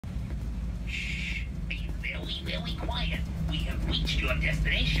very quiet. We have reached your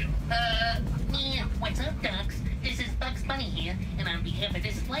destination. Yeah, what's up, ducks? This is Bugs Bunny here, and on behalf of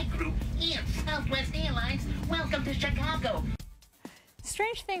this flight crew and Southwest Airlines, welcome to Chicago.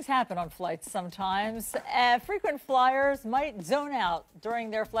 Strange things happen on flights sometimes. Frequent flyers might zone out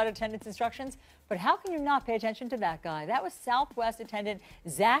during their flight attendant's instructions, but how can you not pay attention to that guy? That was Southwest attendant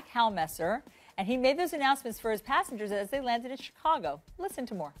Zach Halmesser, and he made those announcements for his passengers as they landed in Chicago. Listen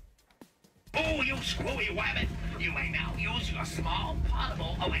to more. Oh, you screwy wabbit! You may now use your small,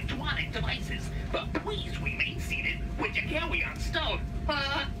 portable electronic devices, but please remain seated with your carry-on stowed.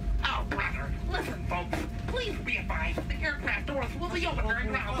 Oh, brother, listen, folks. Please be advised the aircraft doors will be open during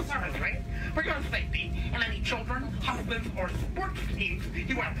ground service, right? For your safety and any children, husbands, or sports teams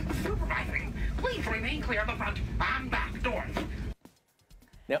you are supervising, please remain clear of the front and back doors.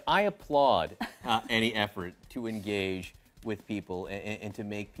 Now, I applaud any effort to engage with people and to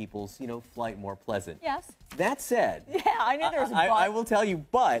make people's, flight more pleasant. Yes. That said, Yeah, I knew there was a but. I will tell you,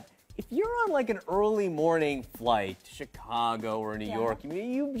 but if you're on like an early morning flight to Chicago or New York,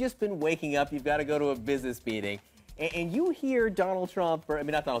 you've just been waking up, you've got to go to a business meeting, and you hear Donald Trump, or I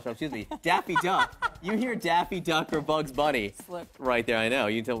mean not Donald Trump, excuse me, Daffy Duck. You hear Daffy Duck or Bugs Bunny right there. I know,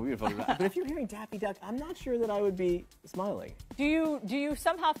 you can tell what we were talking about. But if you're hearing Daffy Duck, I'm not sure that I would be smiling. Do you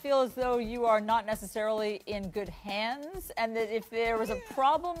somehow feel as though you are not necessarily in good hands, and that if there was a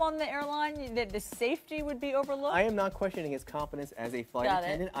problem on the airline, that the safety would be overlooked? I am not questioning his competence as a flight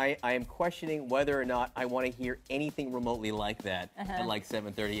attendant. I am questioning whether or not I want to hear anything remotely like that at like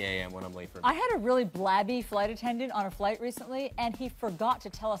 7:30 a.m. when I'm late for. I had a really blabby flight attendant on a flight recently, and he forgot to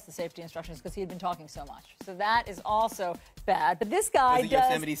tell us the safety instructions because he had been talking so much. So that is also bad. But this guy was it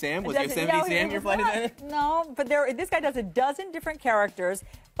Yosemite Sam? Was Yosemite Sam your flight attendant? No, but this guy does a dozen different characters.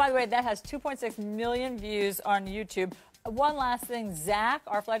 By the way, that has 2.6 million views on YouTube. One last thing, Zach,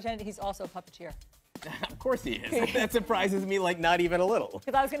 our flight attendant, he's also a puppeteer. Of course he is. That surprises me like not even a little.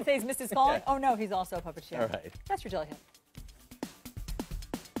 Because I was going to say he's missed his calling. Oh no, he's also a puppeteer. All right. That's your Jelly Hit.